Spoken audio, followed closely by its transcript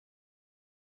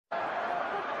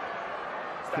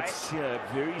Pockets here,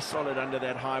 very solid under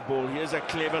that high ball. Here's a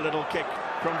clever little kick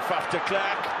from Faf de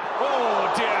Klerk.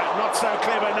 Oh dear, not so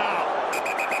clever now.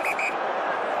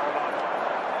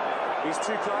 He's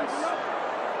too close.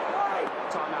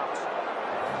 Time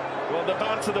out. Well, the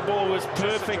bounce of the ball was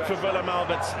perfect for Willem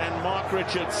Alberts, and Mark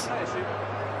Richards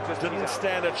didn't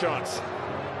stand a chance.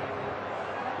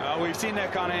 We've seen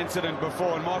that kind of incident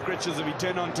before, and Mark Richards will be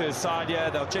turned onto his side here.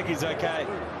 They'll check he's okay.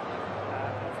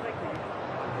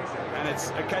 And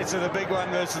it's a case of the big one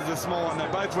versus the small one. They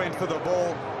both went for the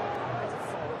ball.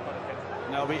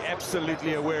 And they'll be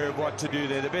absolutely aware of what to do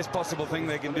there. The best possible thing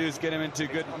they can do is get him into a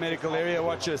good medical area.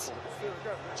 Watch this.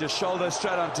 Just shoulder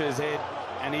straight onto his head,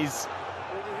 and he's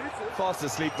fast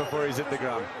asleep before he's hit the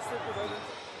ground.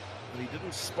 He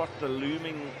didn't spot the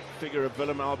looming figure of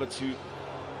Willem Alberts, who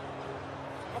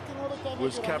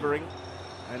was covering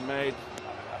and made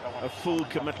a full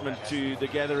commitment to the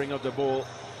gathering of the ball.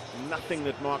 Nothing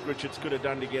that Mark Richards could have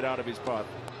done to get out of his path.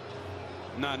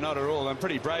 No, not at all. And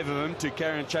pretty brave of him to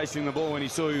carry on chasing the ball when he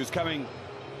saw he was coming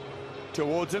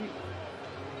towards him.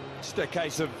 Just a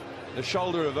case of the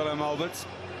shoulder of Willem Alberts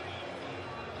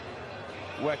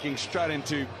whacking straight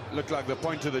into, looked like the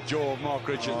point of the jaw of Mark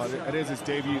Richards. Oh, it is his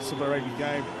debut Super Rugby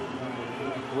game.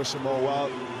 Wish him all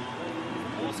well.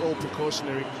 It's all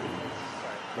precautionary,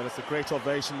 but it's a great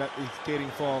ovation that he's getting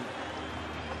from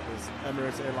his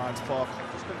Emirates Airlines Park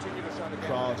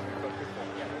crowd.